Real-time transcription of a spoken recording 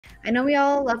I know we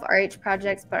all love RH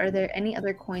projects, but are there any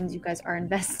other coins you guys are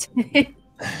invested in?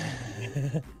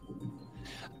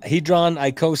 Hedron,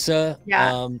 Icosa,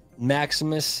 Yeah.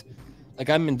 Maximus. Like,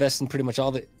 I'm investing pretty much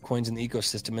all the coins in the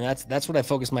ecosystem, and that's what I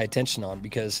focus my attention on,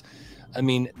 because I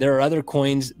mean, there are other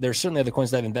coins. There's certainly other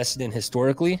coins that I've invested in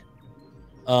historically,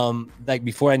 like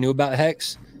before I knew about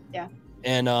Hex. Yeah.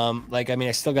 And like, I mean,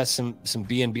 I still got some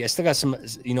BNB. I still got some,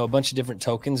 you know, a bunch of different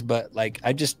tokens, but like,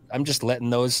 I'm just letting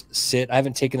those sit. I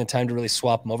haven't taken the time to really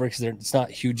swap them over because it's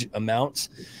not huge amounts.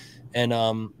 And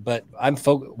but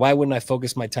why wouldn't I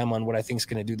focus my time on what I think is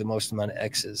going to do the most amount of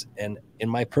X's? And in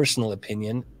my personal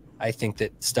opinion, I think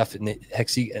that stuff in the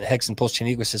Hex and Pulse Chain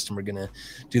ecosystem are going to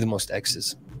do the most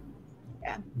X's.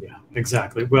 Yeah. Yeah,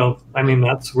 exactly. Well, I mean,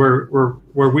 that's where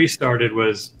we started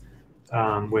was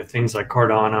with things like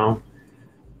Cardano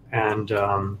and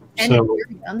so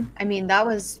Ethereum. I mean, that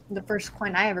was the first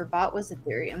coin I ever bought was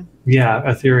Ethereum. Yeah,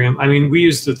 Ethereum. I mean, we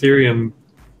used Ethereum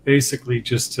basically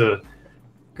just to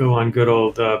go on good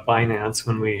old Binance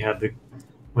when we had the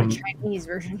Chinese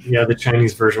version. Yeah, the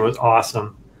Chinese version was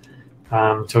awesome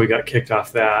until we got kicked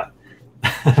off that.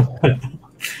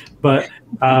 But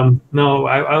no,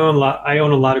 I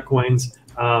own a lot of coins,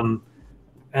 and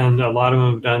a lot of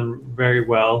them have done very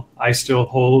well. I still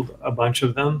hold a bunch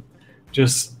of them,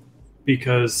 just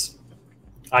because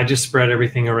I just spread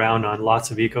everything around on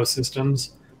lots of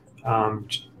ecosystems,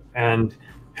 and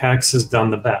Hex has done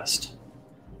the best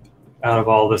out of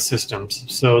all the systems.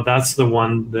 So that's the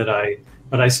one that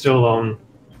but I still own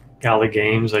Gala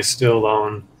Games. I still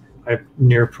own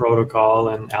Near Protocol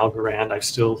and Algorand. I've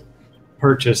still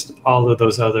purchased all of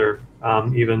those other,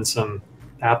 even some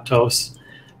Aptos.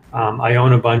 I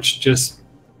own a bunch just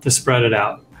to spread it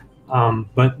out.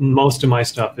 But most of my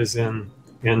stuff is in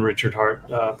Richard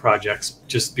Hart projects,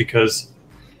 just because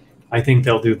I think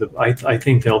they'll do I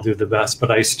think they'll do the best.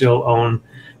 But I still own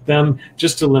them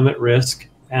just to limit risk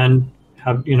and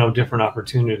have, you know, different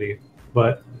opportunity.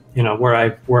 But you know, where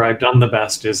I've done the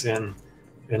best is in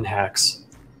Hex.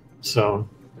 So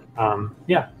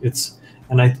yeah,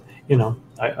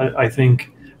 I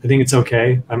think it's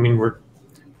okay. I mean,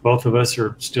 both of us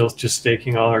are still just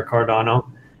staking all our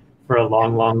Cardano for a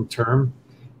long term.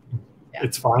 Yeah.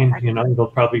 It's fine. You know, they'll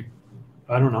probably,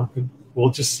 I don't know,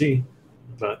 we'll just see.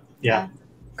 But yeah.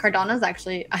 Cardano's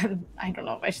actually, I don't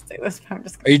know if I should say this, but I'm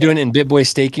just. Are you doing it in BitBoy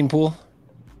staking pool?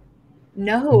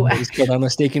 No. Cardano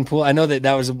staking pool. I know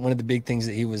that was one of the big things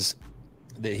that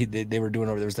they were doing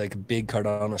over there. Was like a big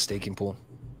Cardano staking pool.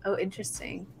 Oh,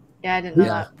 interesting. Yeah, I didn't know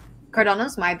that.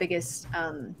 Cardano's my biggest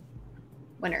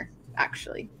winner,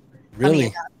 actually.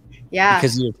 Really? Yeah.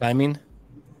 Because of your timing?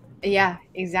 Yeah,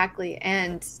 exactly.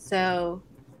 And so,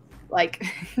 like,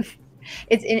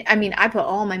 I mean, I put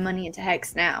all my money into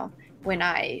Hex now when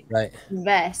I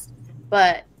invest.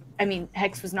 But, I mean,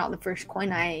 Hex was not the first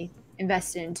coin I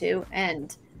invested into.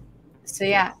 And so,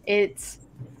 yeah, it's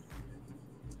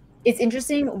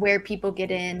interesting where people get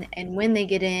in and when they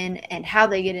get in and how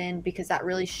they get in, because that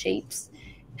really shapes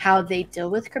how they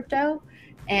deal with crypto.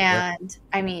 And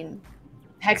I mean,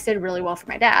 Hex did really well for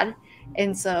my dad.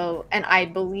 And so, and I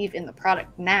believe in the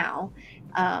product now.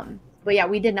 But yeah,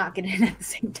 we did not get in at the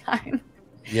same time.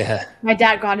 Yeah. My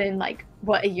dad got in like,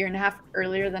 what, a year and a half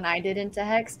earlier than I did into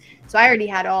Hex. So I already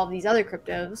had all these other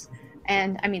cryptos.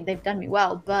 And I mean, they've done me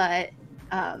well. But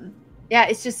yeah,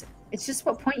 it's just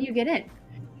what point you get in.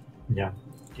 Yeah.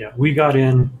 Yeah. We got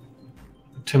in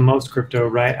to most crypto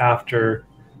right after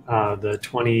the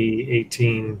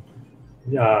 2018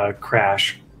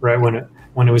 crash, right when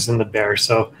it was in the bear.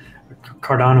 So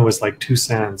Cardano was like 2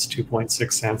 cents,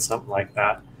 2.6 cents, something like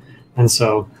that. And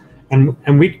so, and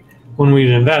when we'd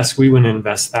invest, we wouldn't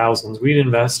invest thousands, we'd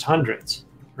invest hundreds,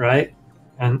 right?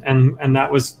 And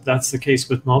that's the case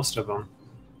with most of them,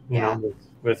 you know,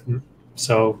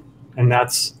 and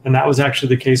that was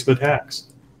actually the case with Hex.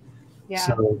 Yeah.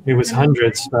 So it was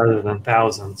hundreds rather than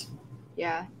thousands.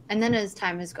 Yeah. And then as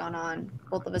time has gone on,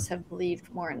 both of us have believed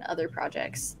more in other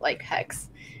projects like Hex.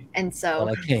 And so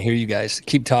I can't hear you guys.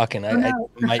 Keep talking.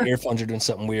 My earphones are doing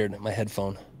something weird. My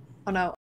headphone. Oh no.